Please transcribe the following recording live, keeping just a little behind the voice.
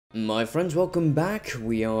My friends, welcome back.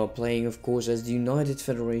 We are playing, of course, as the United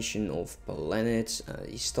Federation of Planets,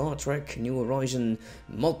 the Star Trek New Horizon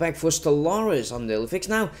mod pack for Stellaris on Dailyfix.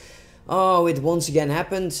 Now, it once again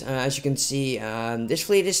happened. As you can see, this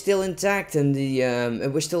fleet is still intact, and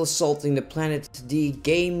we're still assaulting the planet. The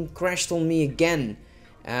game crashed on me again.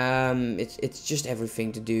 It's just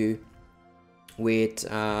everything to do with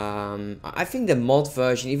I think the mod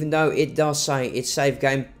version, even though it does say it's save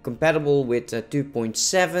game compatible with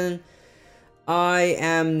 2.7, I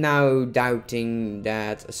am now doubting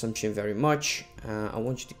that assumption very much. I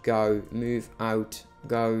want you to move out,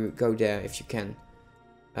 go there if you can.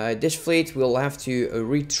 This fleet will have to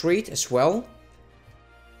retreat as well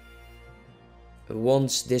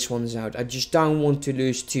once this one's out. I just don't want to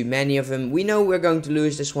lose too many of them. We know we're going to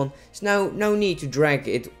lose this one. There's no need to drag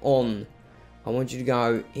it on. I want you to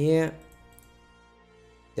go here,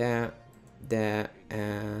 there, here,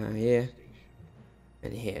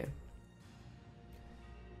 and here.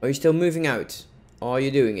 Are you still moving out? Are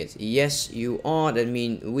you doing it? Yes, you are. That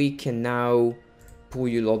means we can now pull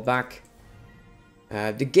you lot back.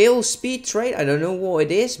 The gale speed trade, I don't know what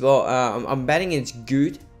it is, but I'm betting it's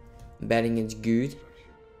good.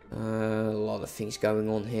 A lot of things going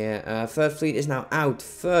on here. Third fleet is now out.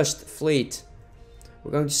 First fleet,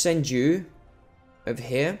 we're going to send you over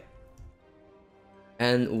here,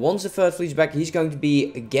 and once the third fleet's back, he's going to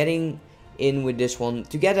be getting in with this one.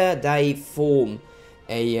 Together they form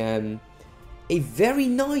a very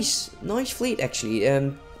nice fleet actually.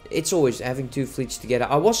 It's always having two fleets together.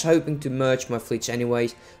 I was hoping to merge my fleets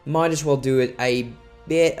anyways. Might as well do it a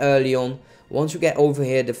bit early on. Once we get over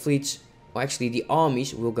here, the fleets, or actually the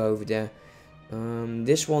armies, will go over there.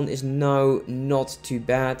 This one is now not too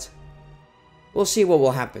bad. We'll see what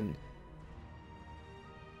will happen.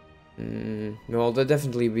 Well, they'll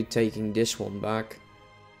definitely be taking this one back.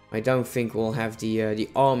 I don't think we'll have the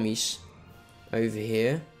armies over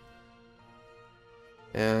here.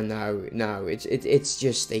 No, it's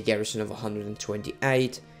just a garrison of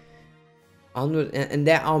 128. And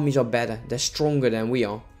their armies are better. They're stronger than we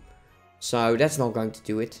are. So that's not going to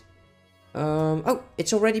do it. Oh,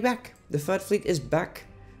 it's already back. The third fleet is back.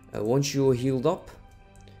 Once you're healed up,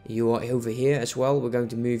 you are over here as well. We're going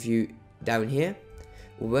to move you down here.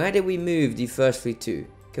 Where did we move the first fleet to?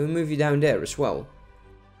 Can we move you down there as well?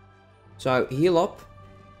 So, heal up.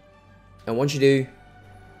 And once you do,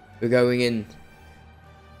 we're going in.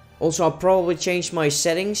 Also, I'll probably change my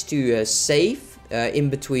settings to save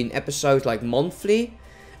in between episodes, like monthly.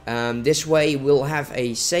 This way, we'll have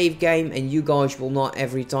a save game, and you guys will not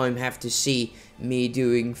every time have to see me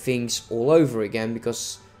doing things all over again,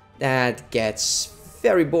 because that gets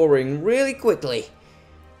very boring really quickly.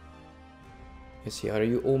 Let's see, are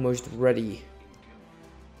you almost ready?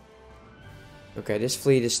 Okay, this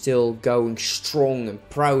fleet is still going strong and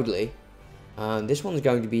proudly. This one's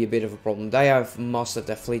going to be a bit of a problem. They have mastered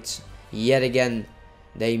their fleets yet again.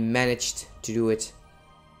 They managed to do it.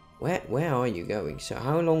 Where are you going? So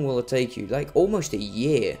how long will it take you? Like almost a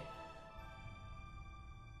year.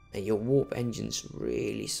 And your warp engines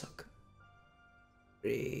really suck.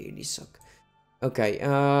 Okay,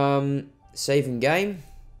 saving game.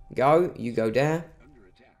 Go, you go there.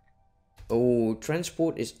 Oh,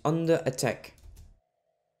 transport is under attack.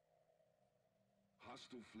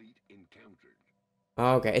 Hostile fleet encountered.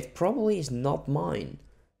 Okay, it probably is not mine.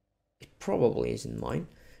 It probably isn't mine.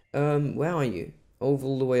 Where are you? Over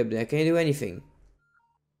all the way up there. Can you do anything?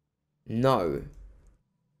 No.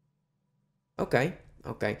 Okay.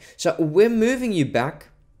 So we're moving you back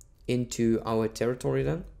into our territory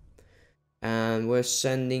then. And we're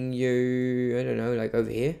sending you, I don't know, like over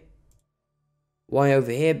here. Why over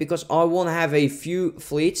here? Because I want to have a few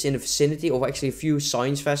fleets in the vicinity, or actually a few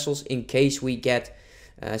science vessels, in case we get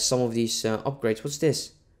some of these upgrades. What's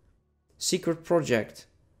this? Secret project.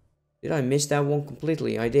 Did I miss that one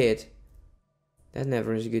completely? I did. That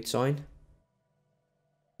never is a good sign.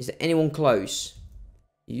 Is there anyone close?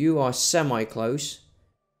 You are semi-close.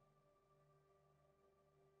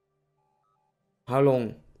 How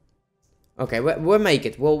long? Okay, we'll make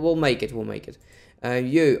it. We'll make it.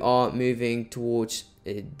 You are moving towards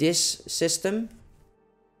this system.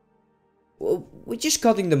 Well, we're just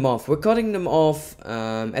cutting them off. We're cutting them off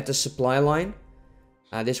at the supply line.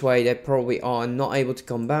 This way, they probably are not able to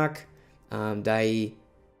come back. They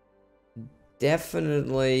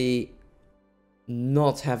definitely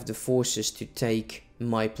not have the forces to take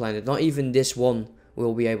my planet. Not even this one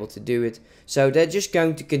will be able to do it. So they're just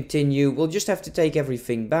going to continue. We'll just have to take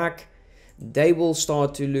everything back. They will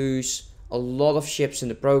start to lose a lot of ships in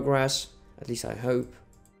the progress. At least I hope.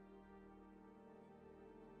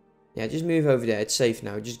 Yeah, just move over there. It's safe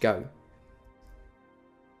now. Just go.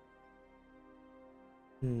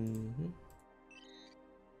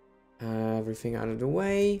 Everything out of the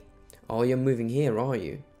way. Oh, you're moving here, are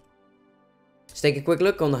you? Let's take a quick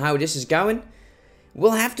look on how this is going.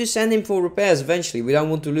 We'll have to send him for repairs eventually. We don't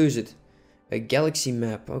want to lose it. A galaxy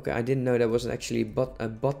map. Okay, I didn't know that was actually a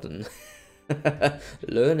button.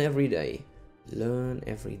 Learn every day. Learn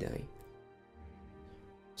every day.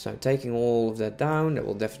 So taking all of that down, that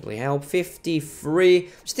will definitely help. 53.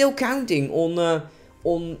 Still counting on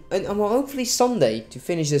well, hopefully Sunday to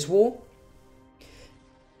finish this war.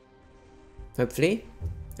 Hopefully.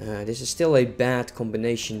 This is still a bad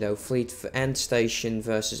combination though. Fleet and station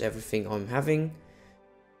versus everything I'm having.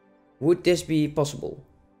 Would this be possible?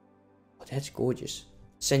 Oh, that's gorgeous.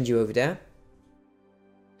 Send you over there.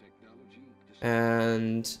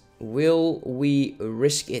 And will we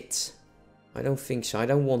risk it? I don't think so. I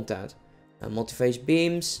don't want that. Multi-phase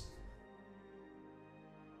beams.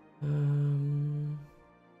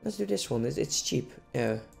 Let's do this one. It's cheap.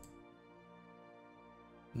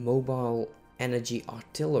 Mobile energy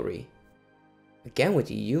artillery. Again with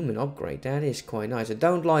the human upgrade. That is quite nice. I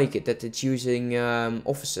don't like it that it's using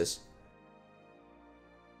officers.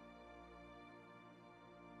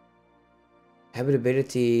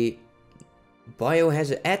 Habitability.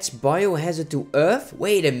 Biohazard. Adds biohazard to Earth?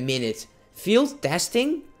 Wait a minute. Field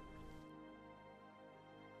testing?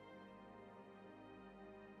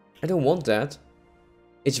 I don't want that.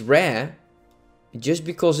 It's rare. Just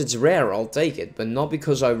because it's rare, I'll take it. But not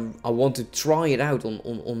because I want to try it out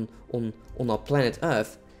on our planet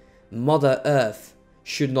Earth. Mother Earth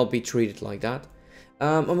should not be treated like that.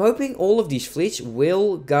 I'm hoping all of these fleets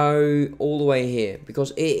will go all the way here.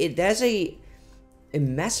 Because there's a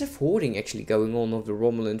massive hoarding actually going on of the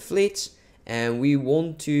Romulan fleets. And we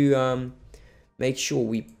want to make sure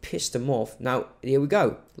we piss them off. Now, here we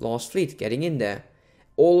go. Last fleet getting in there.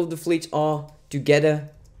 All of the fleets are together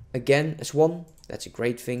again as one. That's a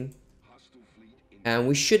great thing. And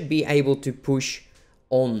we should be able to push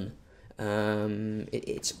on.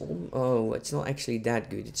 It's not actually that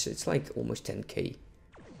good. It's like almost 10k.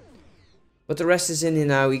 But the rest is in here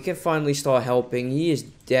now. He can finally start helping. He is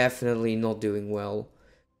definitely not doing well.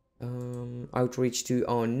 Outreach to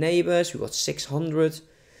our neighbors. We got 600.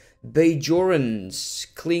 Bajorans.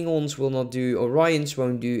 Klingons will not do. Orions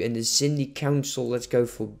won't do. And the Zindi Council. Let's go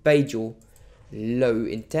for Bajor. Low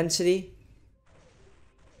intensity.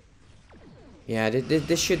 Yeah,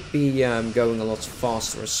 this should be going a lot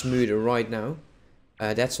faster and smoother right now.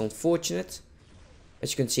 That's unfortunate.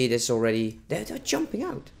 As you can see, this already... They're jumping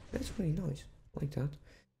out. That's really nice. Like that.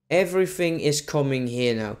 Everything is coming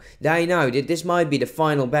here now. They know that this might be the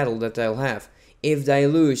final battle that they'll have. If they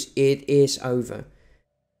lose, it is over.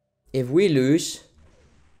 If we lose,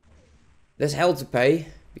 there's hell to pay.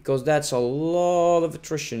 Because that's a lot of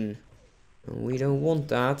attrition. And we don't want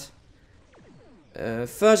that.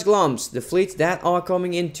 First glance, the fleets that are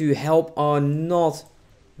coming in to help are not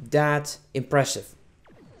that impressive.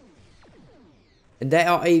 And they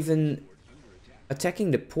are even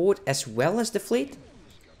attacking the port as well as the fleet.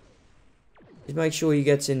 Just make sure he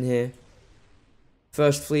gets in here.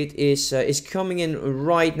 First fleet is coming in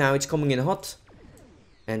right now. It's coming in hot.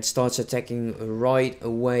 And starts attacking right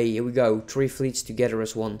away. Here we go. 3 fleets together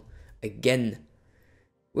as one. Again.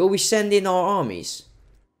 Will we send in our armies?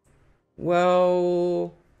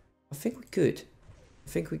 Well, I think we could.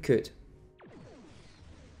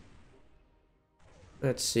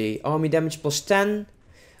 Let's see. Army damage plus 10.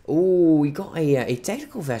 Oh, we got a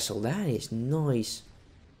tactical vessel. That is nice.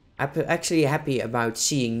 I'm actually happy about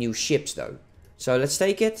seeing new ships though. So let's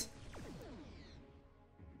take it.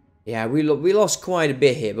 Yeah, we lost quite a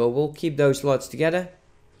bit here, but we'll keep those lots together.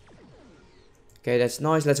 Okay, that's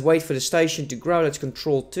nice. Let's wait for the station to grow. Let's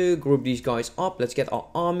control 2. Group these guys up. Let's get our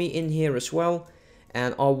army in here as well.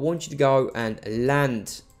 And I want you to go and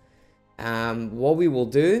land. What we will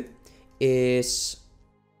do is...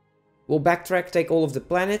 We'll backtrack, take all of the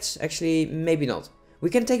planets. Actually, maybe not. We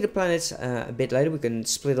can take the planets a bit later. We can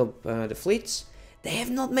split up the fleets. They have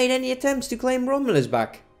not made any attempts to claim Romulus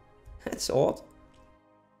back. That's odd.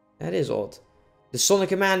 That is odd. The Sonic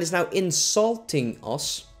Command is now insulting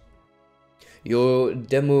us. Your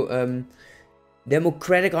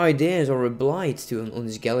democratic ideas are a blight to on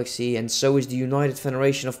this galaxy, and so is the United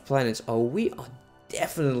Federation of Planets. Oh, we are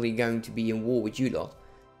definitely going to be in war with you lot.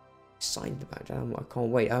 Excited about that. I can't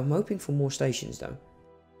wait. I'm hoping for more stations though.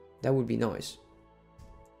 That would be nice.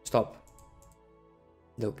 Stop.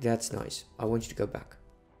 Look, that's nice. I want you to go back.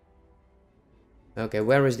 Okay,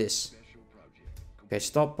 where is this? Okay,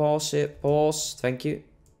 stop, pause it, pause. Thank you.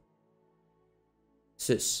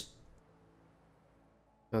 Sus.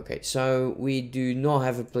 Okay, so we do not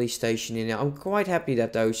have a police station in there. I'm quite happy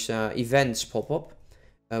that those events pop up.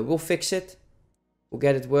 We'll fix it. We'll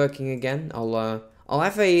get it working again. I'll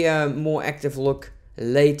have a more active look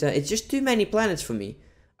later. It's just too many planets for me.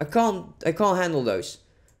 I can't handle those.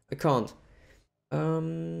 I can't.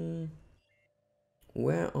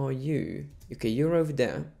 Where are you? Okay, you're over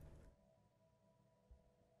there.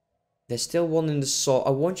 There's still one in the sol.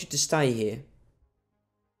 I want you to stay here.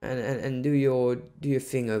 And do your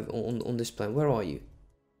thing over on this planet. Where are you?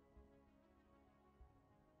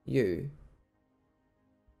 You.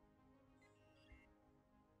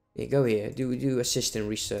 Yeah, go here. Do assistant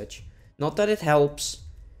research. Not that it helps.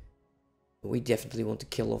 But we definitely want to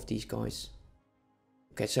kill off these guys.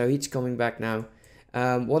 Okay, so he's coming back now.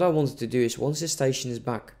 What I wanted to do is once the station is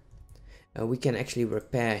back, we can actually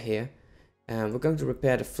repair here. We're going to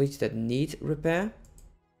repair the fleets that need repair.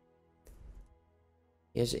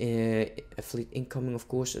 Here's a fleet incoming, of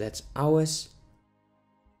course. So that's ours.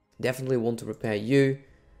 Definitely want to repair you.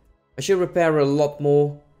 I should repair a lot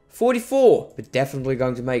more. 44, but definitely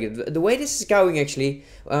going to make it. The way this is going, actually,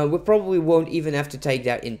 we probably won't even have to take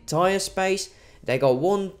that entire space. They got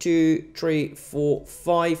 1, 2, 3, 4,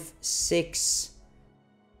 5, 6,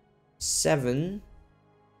 7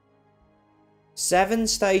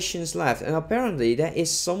 stations left, and apparently there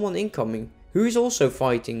is someone incoming who is also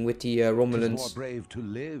fighting with the Romulans. More brave to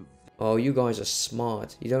live. Oh, you guys are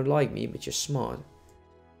smart. You don't like me, but you're smart.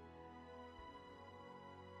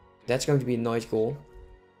 That's going to be a nice goal.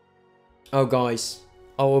 Oh, guys,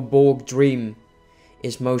 our Borg dream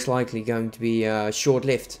is most likely going to be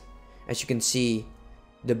short-lived. As you can see,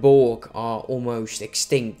 the Borg are almost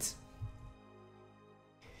extinct.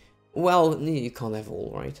 Well, you can't have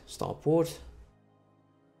all, right? Starport.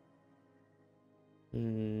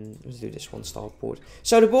 Let's do this one, starport.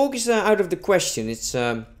 So the Borg is out of the question. It's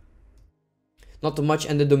not too much,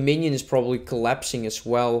 and the Dominion is probably collapsing as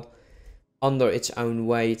well under its own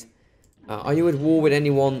weight. Are you at war with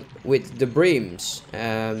anyone with the Breams?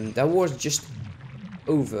 That war's just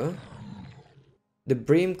over. The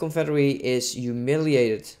Bream Confederate is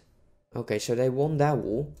humiliated. Okay, so they won that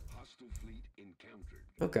war.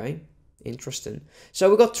 Okay, interesting.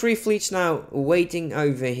 So we got 3 fleets now waiting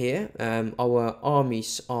over here. Our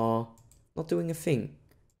armies are not doing a thing.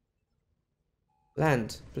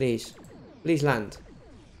 Land, please. Please land.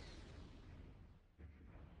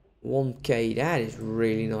 1k, that is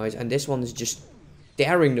really nice. And this one is just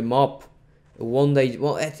tearing them up. Well,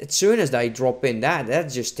 as soon as they drop in,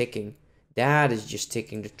 that's just ticking. That is just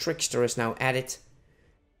ticking. The Trickster is now at it.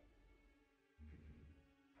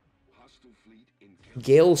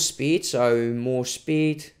 Gale speed, so more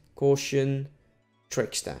speed, caution,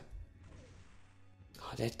 Trickster.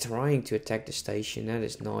 Oh, they're trying to attack the station. That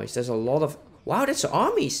is nice. There's a lot of... Wow, that's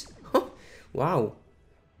armies. Wow.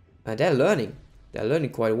 They're learning. They're learning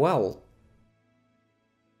quite well.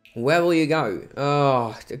 Where will you go?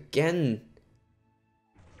 Oh, again.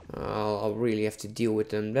 I'll really have to deal with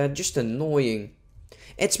them. They're just annoying.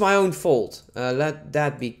 It's my own fault. Let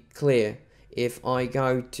that be clear. If I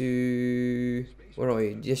go to... Where are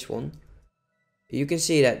you? This one. You can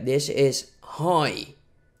see that this is high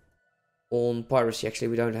on piracy. Actually,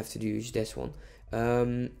 we don't have to use this one.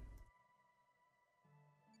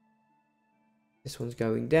 This one's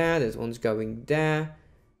going there. This one's going there.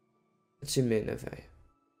 Let's zoom in over here.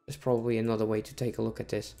 There's probably another way to take a look at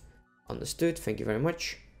this. Understood. Thank you very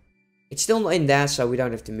much. It's still not in there, so we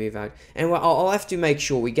don't have to move out. And I'll have to make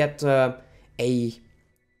sure we get a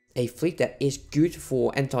fleet that is good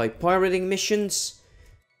for anti-pirating missions.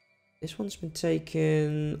 This one's been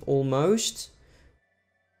taken almost.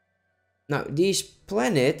 Now, these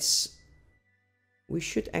planets, we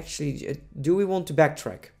should actually... do we want to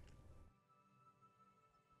backtrack?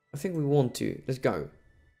 I think we want to. Let's go.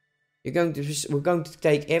 We're going to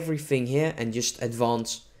take everything here and just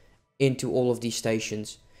advance into all of these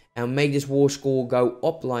stations. And make this war score go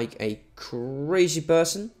up like a crazy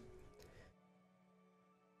person.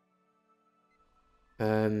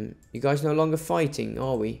 You guys no longer fighting,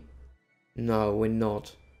 are we? No, we're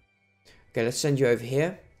not. Okay, let's send you over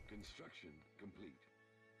here. Construction complete.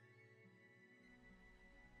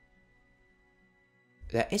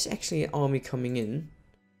 There is actually an army coming in.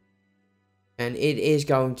 And it is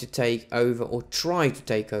going to take over, or try to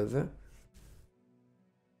take over.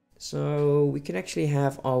 So we can actually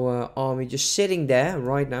have our army just sitting there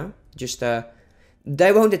right now. Just,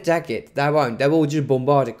 they won't attack it. They won't. They will just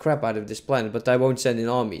bombard the crap out of this planet, but they won't send in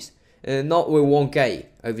armies. Not with 1k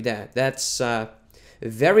over there. That's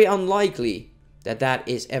very unlikely that that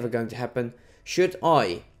is ever going to happen. Should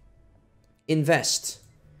I invest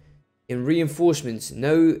in reinforcements,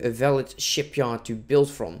 no valid shipyard to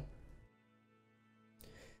build from?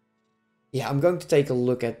 Yeah, I'm going to take a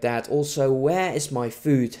look at that. Also, where is my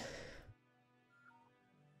food?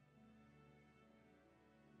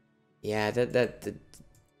 Yeah,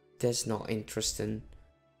 that's not interesting.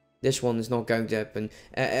 This one is not going to happen.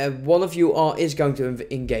 One of you is going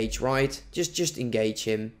to engage, right? Just engage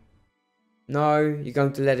him. No, you're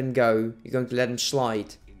going to let him go. You're going to let him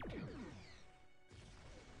slide.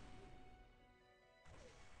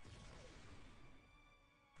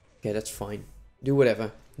 Okay, that's fine. Do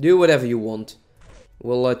whatever. Do whatever you want.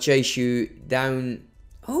 We'll chase you down.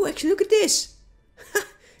 Oh, actually, look at this.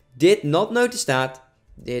 Did not notice that.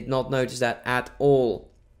 Did not notice that at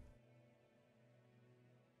all.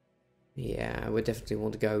 Yeah, we definitely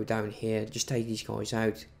want to go down here. Just take these guys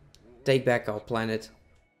out. Take back our planet.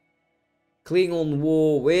 Klingon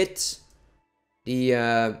war with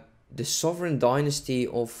the sovereign dynasty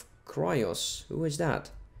of Kryos. Who is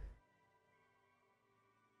that?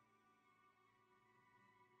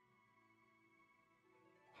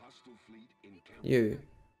 You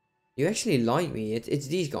actually like me. It's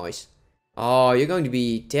these guys. Oh, you're going to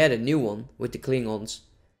be the new one with the Klingons.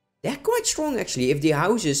 They're quite strong actually. If the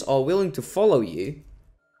houses are willing to follow you,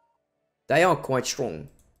 they are quite strong.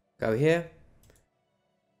 Go here.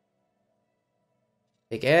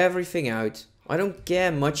 Take everything out. I don't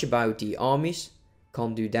care much about the armies.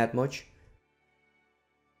 Can't do that much.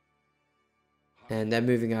 And they're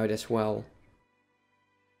moving out as well.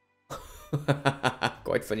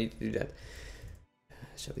 Quite funny to do that.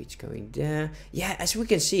 So it's going there. Yeah, as we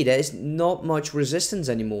can see, there is not much resistance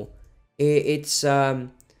anymore. It's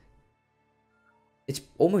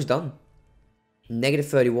almost done.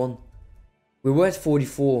 -31. We were at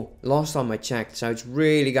 44 last time I checked, so it's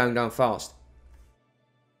really going down fast.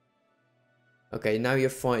 Okay, now you're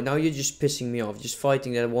fine. Now you're just pissing me off, just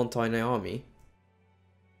fighting that one tiny army.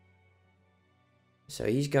 So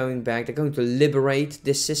he's going back. They're going to liberate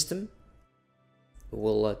this system.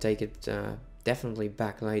 We'll take it definitely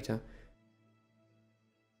back later.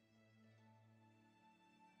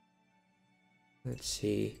 Let's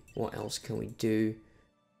see, what else can we do?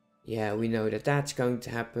 Yeah, we know that that's going to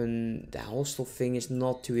happen. The hostile thing is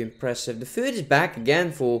not too impressive. The food is back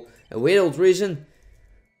again for a weird old reason,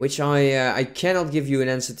 which I cannot give you an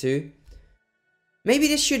answer to. Maybe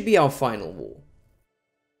this should be our final war.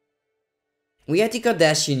 We had the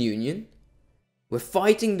Cardassian Union. We're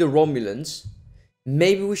fighting the Romulans.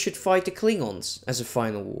 Maybe we should fight the Klingons as a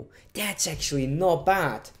final war. That's actually not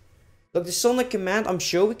bad. Look, the Sonic Command, I'm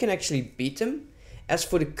sure we can actually beat them. As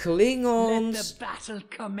for the Klingons, let the battle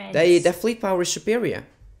commence. Their fleet power is superior.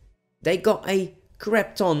 They got a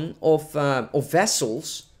crap ton of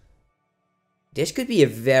vessels. This could be a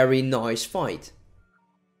very nice fight.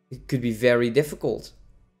 It could be very difficult.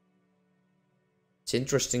 It's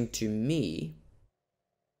interesting to me.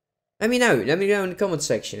 Let me know in the comment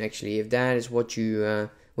section actually if that is what you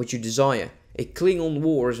desire. A Klingon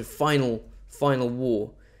war is a final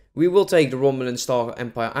war. We will take the Romulan Star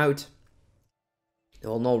Empire out.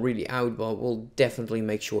 Well, not really out, but we'll definitely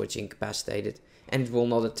make sure it's incapacitated, and it will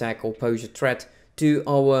not attack or pose a threat to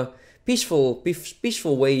our peaceful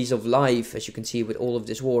ways of life, as you can see with all of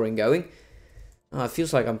this warring going. It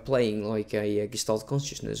feels like I'm playing like a Gestalt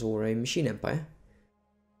Consciousness or a Machine Empire.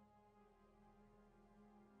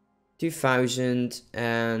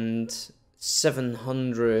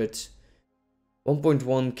 2,700,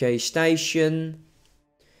 1.1k station.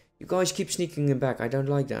 You guys keep sneaking them back. I don't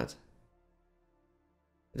like that.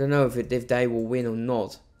 I don't know if they will win or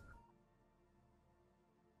not.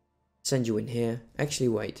 Send you in here. Actually,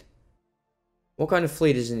 wait. What kind of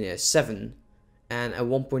fleet is in here? 7 and a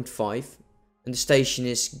 1.5. And the station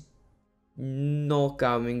is not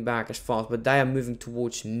coming back as fast, but they are moving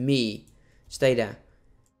towards me. Stay there.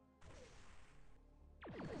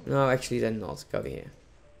 No, actually they're not. Go here.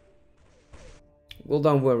 Well,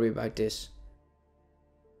 don't worry about this.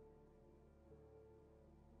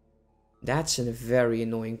 That's a very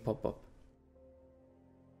annoying pop-up.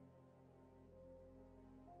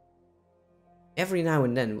 Every now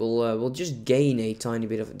and then we'll just gain a tiny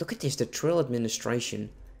bit of... Look at this, the Trill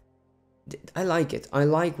administration. I like it. I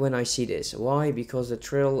like when I see this. Why? Because the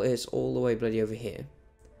Trill is all the way bloody over here.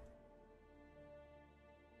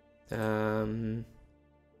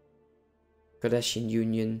 Cardassian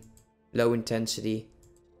Union, low intensity.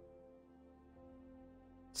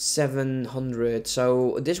 700.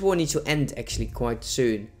 So this war needs to end actually quite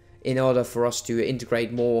soon in order for us to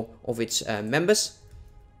integrate more of its members.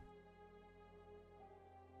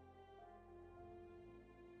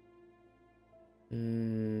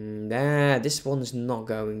 This one is not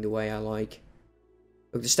going the way I like.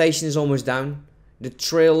 Look, the station is almost down. The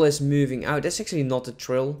Trill is moving out. That's actually not a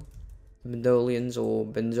Trill. Bendolians or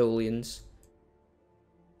Benzolians.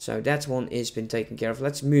 So that one has been taken care of.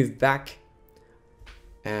 Let's move back.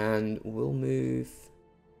 And we'll move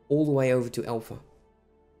all the way over to Alpha.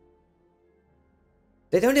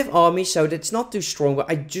 They don't have armies, so that's not too strong. But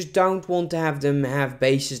I just don't want to have them have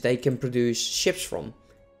bases they can produce ships from.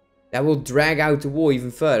 That will drag out the war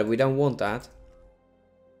even further. We don't want that.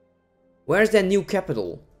 Where's their new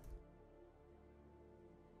capital?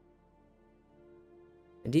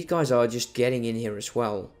 And these guys are just getting in here as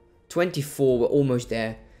well. 24, we're almost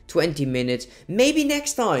there. 20 minutes. Maybe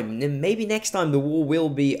next time. Maybe next time the war will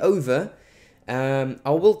be over. I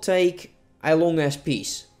will take a long ass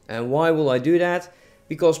peace. And why will I do that?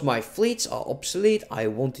 Because my fleets are obsolete. I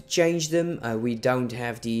want to change them. We don't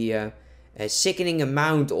have the sickening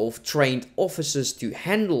amount of trained officers to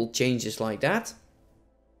handle changes like that.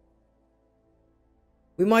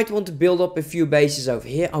 We might want to build up a few bases over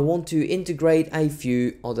here. I want to integrate a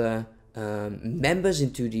few other members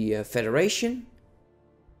into the Federation.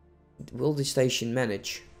 Will the station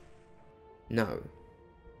manage? No.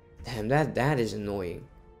 Damn, that is annoying.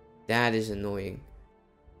 That is annoying.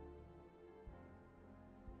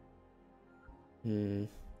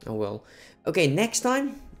 Oh well. Okay, next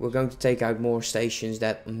time we're going to take out more stations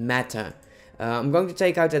that matter. I'm going to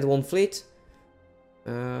take out that one fleet.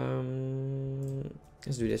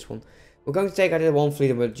 Let's do this one. We're going to take out that one fleet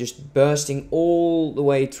and we're just bursting all the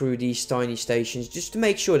way through these tiny stations just to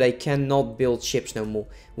make sure they cannot build ships no more.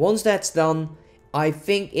 Once that's done, I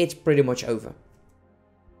think it's pretty much over.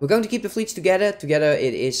 We're going to keep the fleets together. Together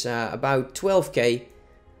it is about 12k.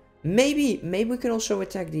 Maybe we can also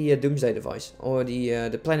attack the Doomsday device or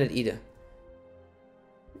the Planet Eater.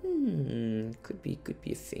 Could be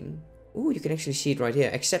a thing. Ooh, you can actually see it right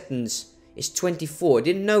here. Acceptance is 24.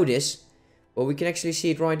 Didn't know this. Well, we can actually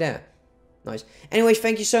see it right there. Nice. Anyways,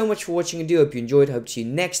 thank you so much for watching. I do hope you enjoyed. Hope to see you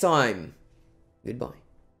next time. Goodbye.